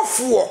se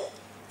sofo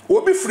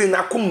obi firi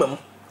na komam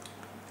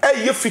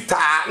ye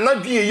fitaa na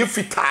due ye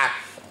fitaa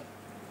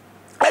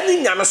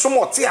ani nyame so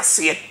mo te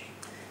ase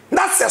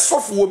na se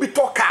sofo obi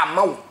to ka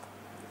amawo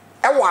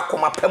wo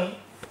akomapam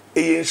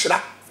eye nshira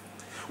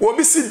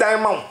obi si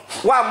dan ma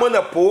wa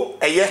monapo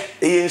eye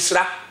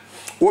nshira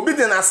obi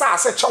de na sa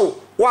ase chew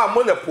wa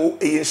monapo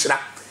eye nshira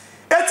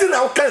eti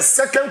na kan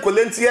 2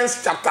 Corinthians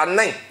chapter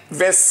 9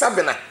 verse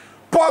 7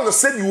 Paul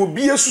said you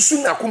obi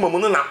esusu na komamu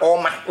no na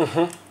oma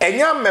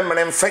enya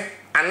memremfe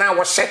ana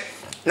wo hye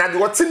na de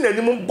wote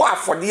nanim bo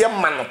afode ye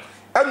ma no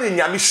enu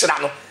nyame hira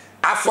no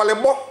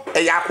afolebo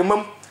eye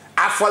akomam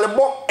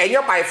afolebo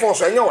enya by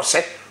force enya wo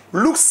hye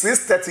Luke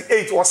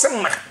 6:38 was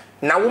ma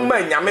na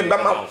woman nyame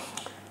bema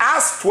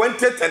as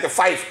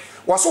 20:35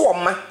 was wo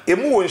ma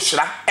emu wo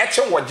nhira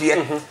eche woje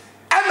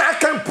ana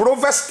aka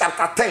Proverbs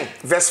chapter 10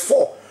 verse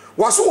 4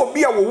 was wo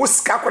bia wo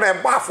sika kora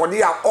ba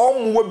afode a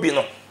omo bi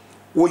no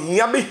wo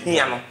hia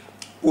behia no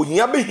wo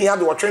hia behia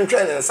de wo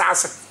twentwen ne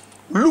nsase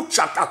Luke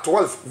chapter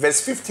 12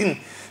 verse 15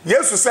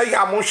 Jesus say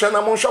ya monhwe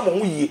na monhwe mo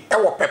ho yie e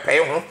wo pepe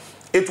ho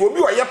etu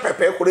obi wo ye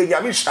pepe kora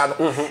nyame hira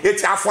no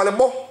eti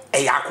afolebo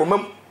e ya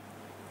akomam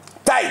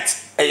tight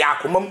e ya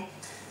akomam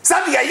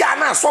sabi ya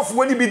na asofo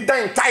woni bi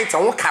dan tight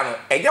ho ka no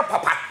eje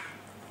papa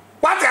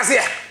what you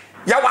say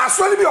ya wa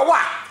asori bi owa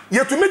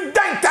yetumi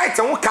dan tight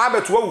ho ka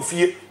beto wa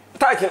fie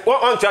tight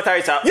on to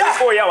tight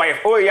o ya wife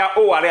o ya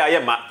o ware aye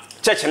ma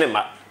church ne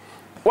ma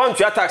one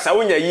to tax a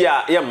wonya yi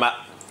a ye ma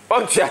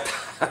on to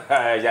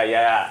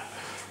ya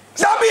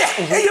Dabi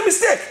e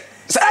mistake.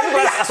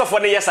 Asofo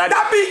ne yes ade.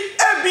 Dabi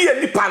e bi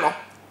nipa no.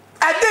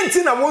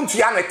 Identity na want to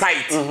ya na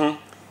tight.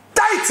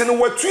 Tight no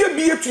watue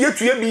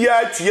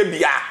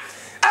bia.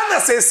 Ana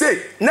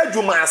say na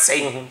dwuma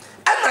asai.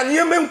 Ana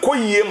niam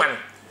enkoyie man.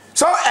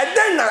 So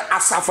eden na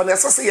asafo na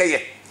sese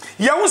ye.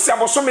 Ye wo se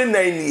abosome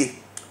nan nie.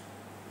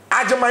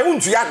 Ajema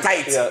untu ya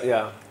tight.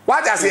 Yeah.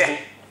 What does it?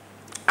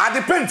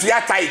 Adepa untu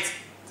ya tight.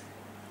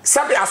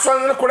 Sabi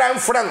asole ne kura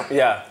mfre no.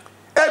 Yeah.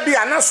 Ebi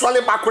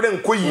anasole bakore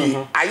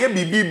nkoyie. Aye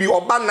bibi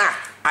oba na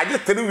aje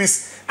 3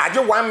 weeks, aje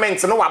 1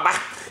 month no waba.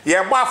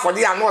 Ye gbo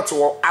afode ya not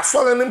wo.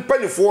 Asole ne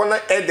mpanifo na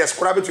e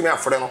describe betumi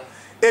afre no.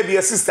 Ebi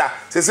a sister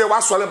say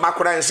wasole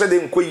bakora nse de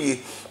nkoyie.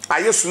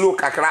 Aye slow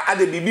kakra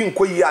ade bibi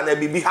nkoyie ana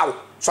bibi hawo.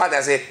 So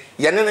that say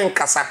ye ne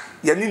nkasa,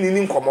 ye ne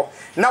nini nkomo.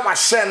 Na wa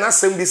share na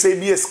sem bi say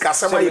bi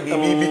eskasa ma ye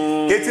bibi.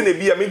 Keti na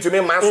bi a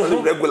mentumi ma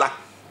asole regular.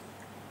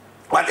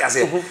 What you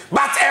say?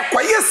 But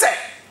ekoye say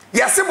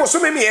yes, so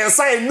many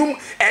ensa enum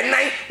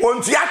enan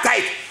ontu ya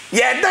tight ye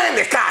dan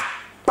the car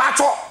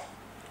pato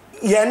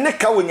ye ne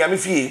ka wonyame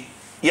fie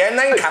ye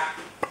nan ka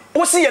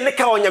wo se ye ne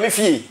ka wonyame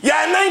fie ye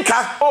nan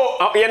ka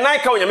oh ye nan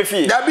ka wonyame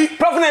fie dabi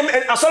prof na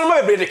asole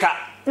ma be ka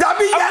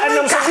dabi ye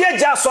nan ka ye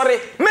ja sorry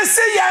me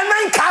say ye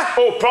nan ka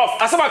oh prof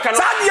asaba ka no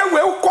sad we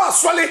ko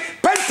asole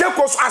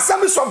Pentecost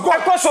Assemblies of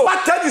God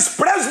but this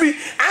presby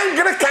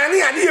Anglican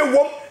and ye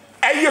wom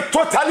e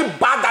totally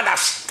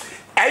badadas.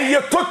 And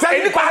you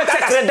totally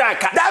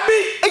Dabi,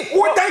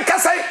 what then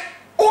Casay?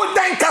 Oh,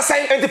 then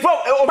Casay, and the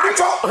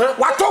Pacho,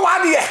 Pacho,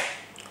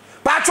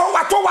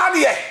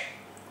 Wadia,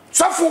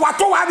 Sofu,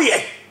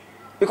 Wadia.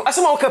 Because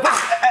some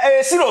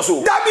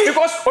seriously,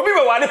 because we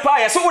were one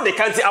pie, so they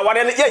can't see our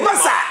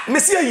Massa,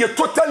 Monsieur, you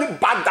totally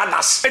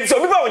badadas. And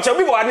so we won't tell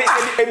me what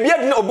a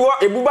beard no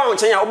Buba and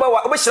China,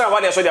 which I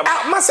want to show them.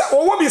 Massa,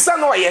 or what be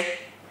son or ye?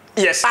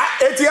 Yes,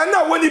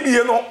 Etiana, when you be,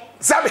 you know,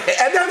 Sabi,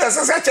 and then there's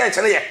a church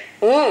here.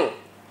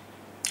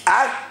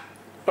 I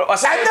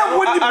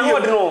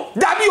don't know.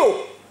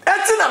 Dabio,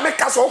 Etina make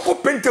us all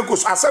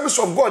Pentecost Assemblies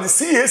of God, the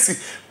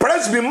CAC,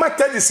 Presby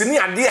Methodist in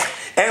idea,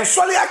 and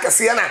Solia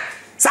Cassiana.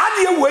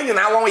 Sadia when you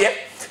now yet.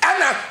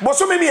 Anna, but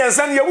so many and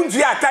send you won't be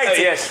tight.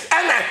 Yes,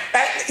 Anna,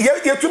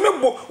 you to me,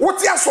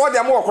 what you saw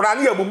them walk around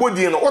here,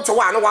 Budino, what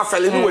one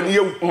fell in when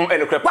you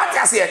and what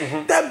I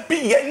say, that be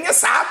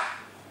yes,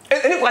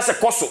 and it was a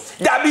cosso.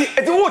 Dabi,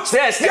 it watch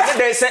there,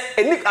 they say,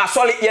 and Nick are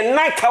solid, and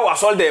night cow are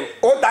sold them.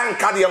 Oh, Dan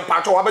Caddy and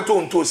Pato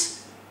Wabaton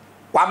toast.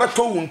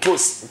 Wabaton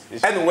toast,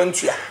 and went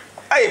to ya.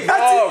 Hey,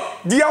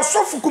 the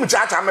Alsofukum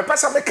chat, I'm a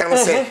person can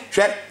say,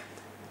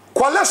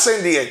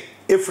 Qualation dear,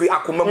 if we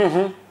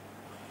accumulate.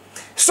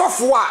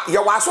 Software, you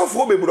are so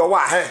for baby,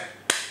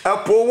 a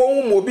poor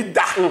woman will be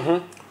that.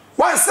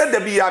 One said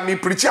there be a me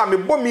preacher, me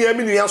bomb me a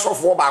million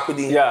software back with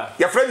you. Yeah,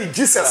 your friend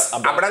Jesus,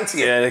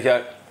 Abranti.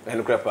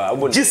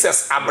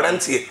 Jesus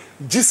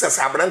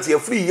Abranti,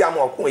 free yam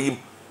or him.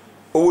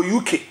 Oh,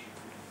 UK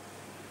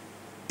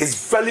is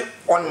very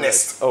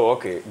honest. Oh,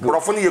 okay. Good.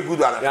 Profoni a good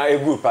one. Yeah, a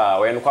good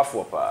power and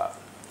quaffo pa.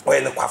 Or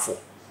in the quaffo.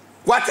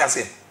 What I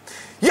say?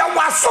 Ya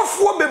was so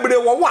for baby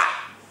or what?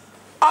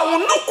 I will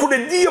not could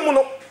a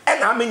demono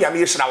and I mean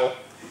Yami Shao.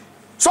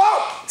 So,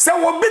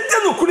 we'll be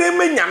done could a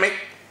mean Yami.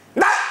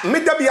 That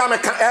made the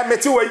Biama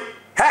met you.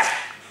 Hey,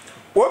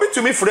 what be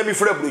to me for me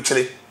for a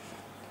brutally?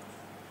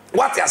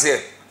 What I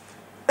say?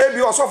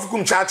 Ebi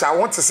osofukum church I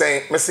want to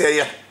say me say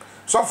yeah.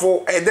 So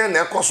for e den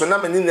na ekoso na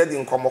me ni na di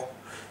nkomo.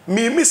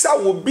 Me misa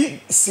wo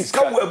bi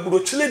sika wo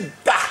abrochile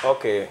da.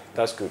 Okay,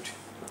 that's good.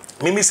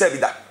 Me misa bi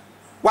da.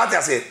 What I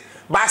say?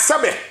 Ba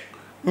sabe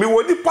me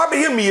wo di pa be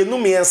he me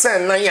yenu me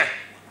ensan nan ya.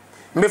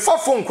 Me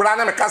fofo nkura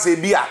na me ka say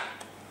bi a.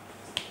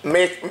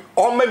 Me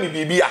o ma me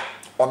bibia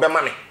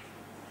obema me.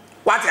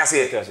 What I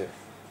say?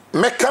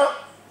 Me kan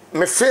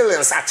me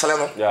feelings actually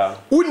no. Yeah.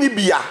 Uni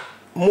bia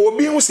mo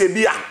bi hu se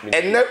bia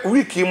enne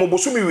week mo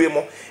bosumi we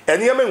mo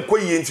ene yema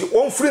nkoyie nti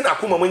on free na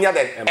koma mo nya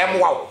den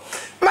emwa wo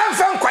man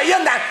fa nkoye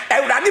na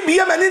ewrade bi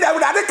yema ni da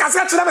ewrade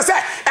kasa kire me se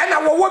ena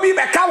wo bi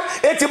be kaw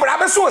eti bra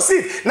be so si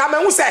na me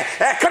hu se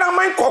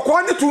kraman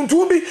kokko ne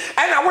tuntum bi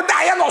ena wo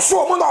da ye no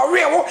so mo na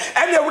owe wo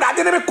ena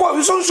ewrade ne be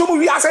ko so nso mo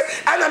wi ase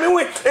ena me hu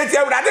eti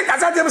ewrade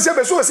kasa kire me se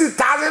be so si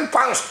 £1,000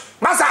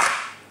 masa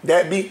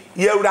there be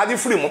ye ewrade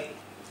free mo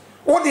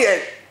wo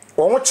de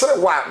wo ho kire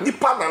wa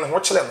nipa na ho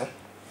kire no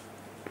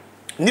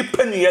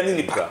nipa nuya ni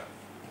nipa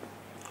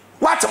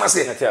what am I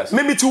say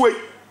me me two way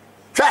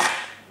hwe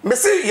me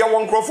say ye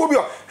won crofo bi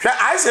o hwe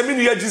I say me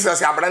nuya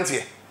Jesus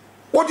abrantie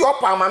what the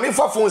up am me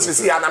for phone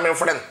sisi ya na me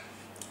friend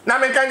na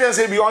me kan just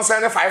say bi on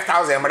send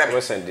 5,000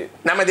 mre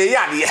na me dey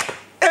yade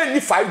any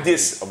 5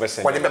 days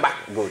what the beba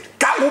good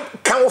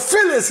can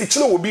feelings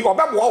chile obi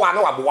obebo wa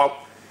na wabo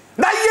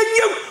na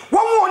ye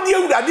won ni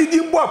awurade di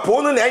mbo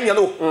apo no na enya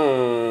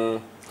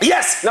no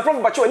yes na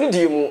problem bacho ani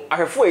die mu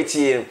ahwefo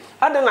etie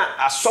adena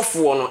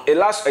asofo no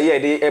elas ye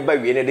de eba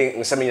wie ne de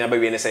nsem nya ba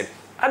wie ne se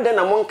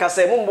adena mo nka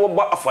se mo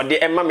bo afode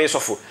ema me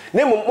sofo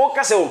na mo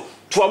ka se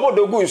to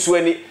abodogu nsu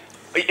ani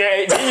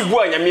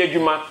ibu anyame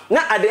adwuma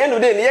na at the end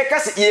of the day ne ye ka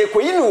se ye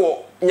koyi ni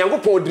wo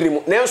nyankopon odiri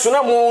mu na nso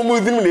na mo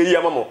mudim na yi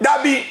ama mo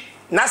dabi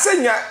na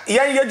senya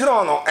yen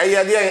yegyina no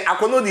eye de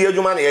akono de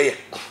adwuma na yeye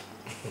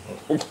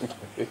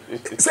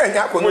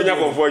senya akono nya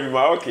konfo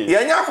adwuma okay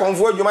yenya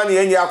konfo adwuma na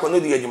yenya akono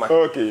de adwuma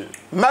okay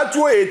matu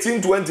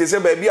 1820 se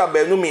ba bia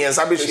ba nu me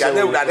yensa be hia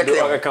na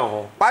urade kan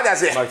ho pa da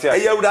se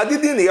eye urade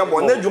din ne ye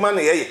bo na adwuma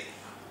na yeye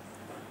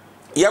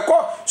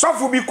yeko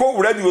sofu bi ko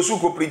urade osu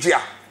ko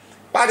preachia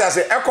pa da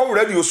se eko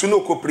urade osu no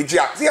ko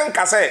preachia ti en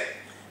ka se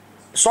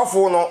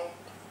sofu no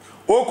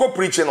o ko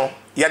preach no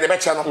ya de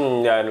beche no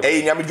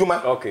nyame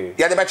djuma okay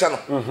ya de beche no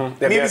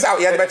mi bi sa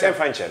ya de beche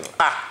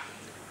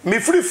me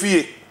free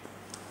fie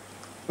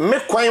me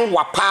kwan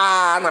wa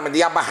pa na me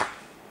de aba ha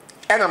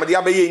e na me de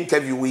aba ye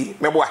interview wi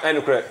me boa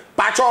ene kure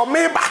pa cho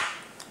me ba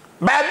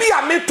bi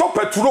a me to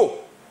petro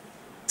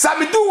sa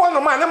me do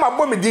one man na ma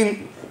bo me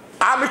din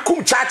a me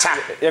kum cha cha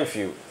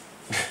emfiu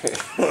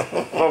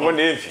Mama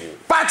ne emfiu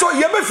pacho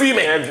ye be fi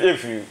me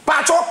emfiu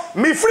pacho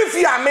me free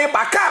fie a me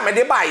ba ka me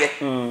de ba ye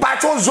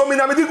pacho zomi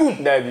na me de gum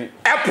dabi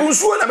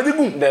epunsuo na me de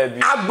gum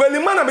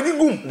agbalima na me de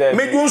gum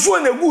me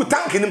jonsuo na gu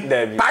tank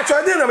nim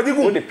pacho de na me de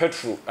gum de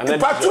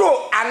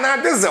petrol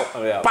ana diesel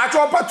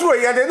pacho petrol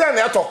ye de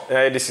na eto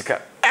de sika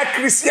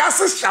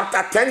Ecclesiastes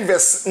chapter 10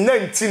 verse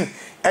 19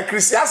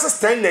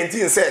 Ecclesiastes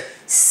 10:19 say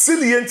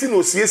silienti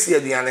no siesie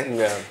aduane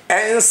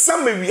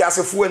ensam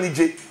wiasefo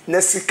anije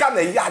na sika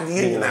na yade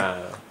nyina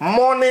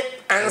money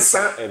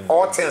ansa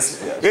all things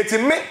eti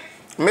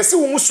me se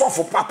wo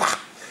sofo papa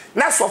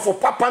na sofo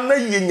papa na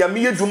ye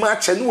nyame adwuma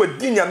ache na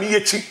wadi nyame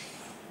yechi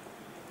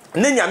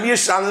na nyame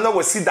yehra na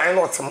wasi dan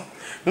na otem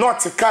na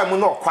otika mu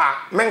na okwa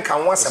menka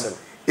ho asem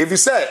if you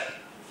say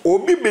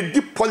obi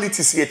bedi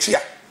politics yechi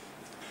a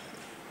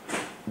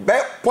be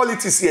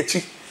politics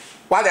yechi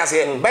what I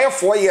say by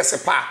 4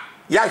 years pa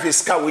ya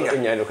fiska wonya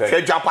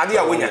hwe japade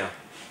a wonya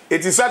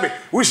eti sabe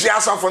we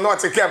share some for not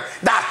take care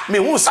that me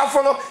hu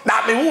safo no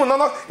that me hu no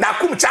na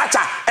kum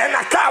chacha e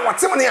na ka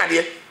wotem ne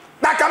ade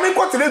na ka me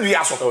ko tele du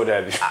ya so oh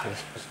daddy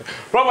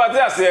prophet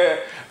ya say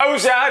I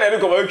wish I had a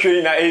go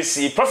twi na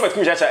AC prophet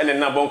kum chacha ene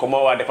na bon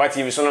komo wa the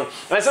party we so no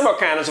na se bo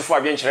kan no so fo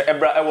adwen kire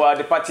ebra e wa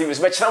the party we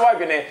so be kire wa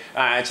adwene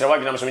kire wa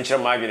adwene so me kire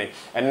ma adwene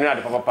ene na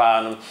de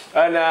papa no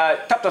na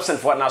tap cent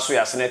for na so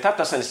ya se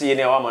tap cent se ye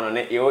ne wa ma no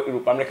ne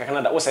Europe America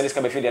Canada wo se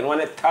ska be fi de no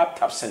ne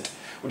tap cent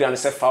we dey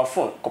say file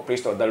phone ko play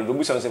store dalu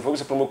bu so se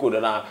focus promo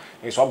code na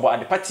so abo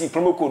the party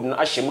promo code no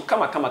ahyem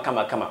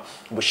kama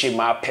bo she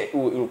ma pe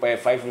Europe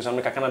 5 euros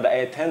America Canada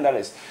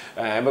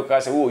 $10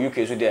 because wo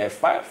UK so dey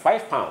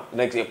 £5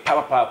 like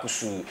papa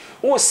kusu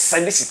o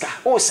send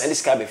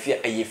sika be fia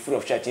aye free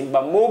of charge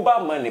but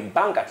mobile money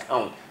bank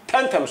account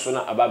 10 times so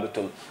na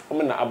ababetom o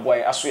me na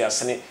aboy aso ya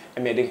sene e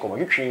me de nkomo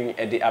twetwi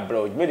e de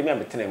abroad me de me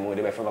betene mo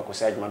de be fa ko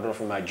say adwuma don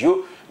from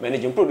agio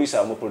managing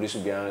producer mo produce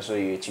bia so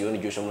ye ti oni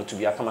joso mo to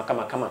bia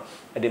kama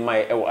e de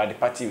mai e wo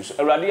Adepa TV so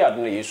awrade ya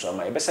do na yesu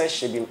ama e be say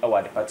hye bi e wo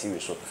Adepa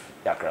TV so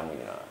yakra mo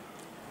nyina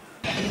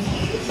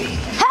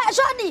ha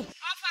shodi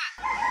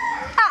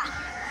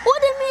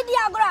udi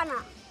media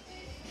grana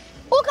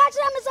uka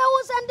chere me say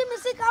wo send me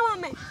sika ma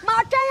me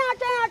ma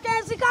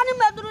twen sika ni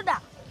meduru da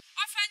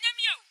ofanya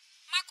mi o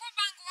mako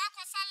bank wa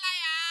ko sala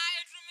ya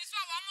edru mi so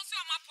wa mo so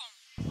ma pon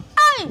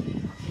ai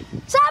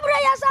sabre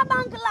ya sa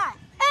bank la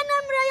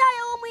enemre ya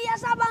ye mu ya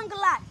sa bank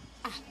la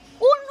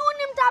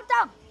unim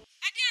tap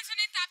edi enso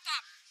ni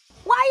tap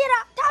waira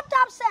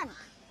tap send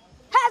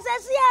ha se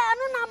si e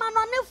no na ma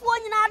no ne fu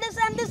nyina de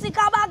send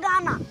sika ba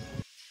Ghana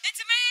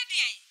enti me ye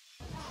de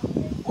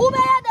ube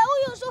ya de u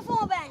Yusufu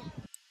ben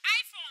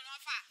iPhone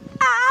ofa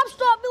App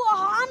Store bi wo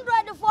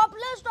Android for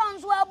Play Store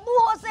so abu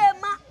ho se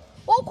ma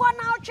ukọ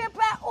na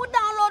chepe u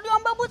download yo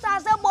mbebu sa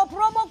se bo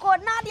promo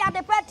code na dia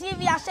Adepa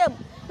TV asem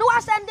no wa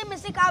send me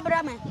sika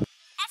bra me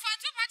ofa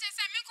tu pa che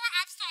se me ko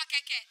App Store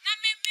keke na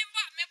me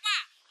ba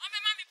o me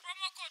ma me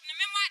promo code na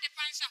me mo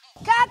Adepa nsha ho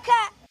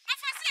keke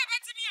ofa si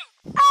abetimi o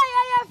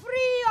ay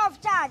free of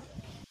charge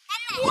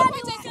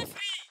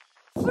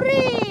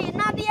free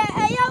na dia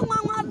eya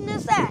nwanwa ne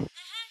se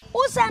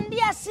u send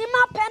dia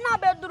sima pena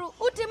bedru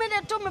utimi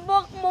de to me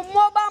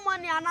mobile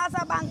money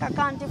anasa bank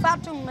account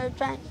fatum me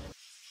twan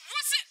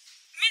wose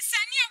me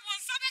sani e won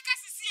so be ka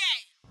sisi e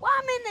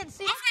 1 minute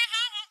si ofa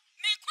ha ho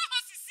me ko ho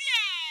sisi e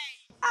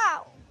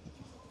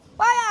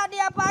why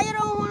dia pa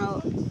yero hu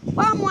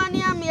wa mo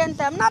ani am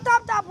yentem na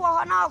tap wo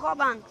ho na ko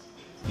bank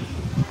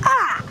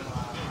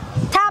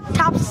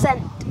tap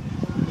send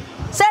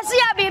sesi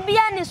ya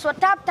bibia ni so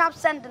tap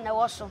send na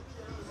wo so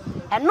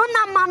eno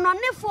na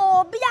manone fo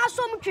obi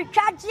asom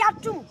twitwaje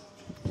atum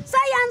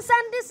say yan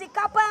send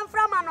sika pa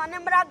mfra manone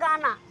mbra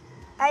Ghana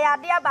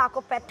ayade ba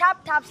ko pe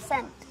tap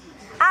send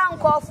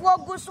ankofo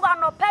ogusu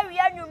anopa wi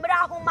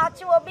anwumra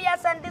ahomate obi ya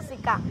send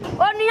sika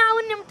onua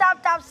unim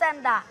tap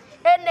send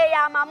ene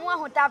ya mamu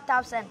ahu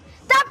tap send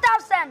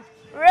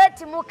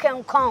rate mu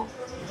kenkon